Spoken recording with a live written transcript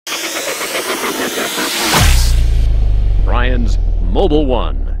Brian's Mobile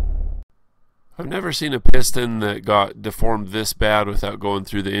One. I've never seen a piston that got deformed this bad without going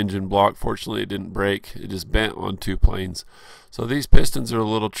through the engine block. Fortunately, it didn't break. It just bent on two planes. So these pistons are a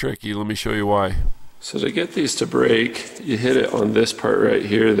little tricky. Let me show you why. So to get these to break, you hit it on this part right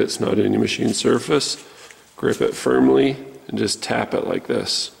here that's not any machine surface. Grip it firmly and just tap it like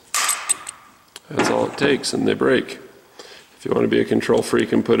this. That's all it takes and they break. If you want to be a control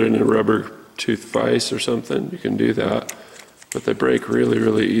freak and put it in a rubber tooth vise or something, you can do that. But they break really,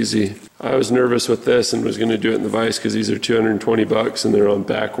 really easy. I was nervous with this and was going to do it in the vise because these are 220 bucks and they're on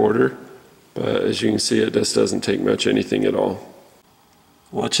back order. But as you can see, it just doesn't take much anything at all.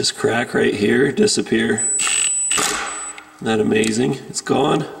 Watch this crack right here disappear. Isn't that amazing? It's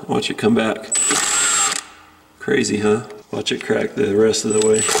gone. Watch it come back. Crazy, huh? Watch it crack the rest of the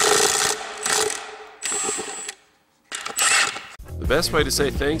way. The best way to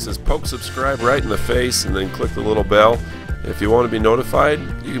say thanks is poke subscribe right in the face and then click the little bell. If you want to be notified,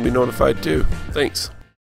 you can be notified too. Thanks.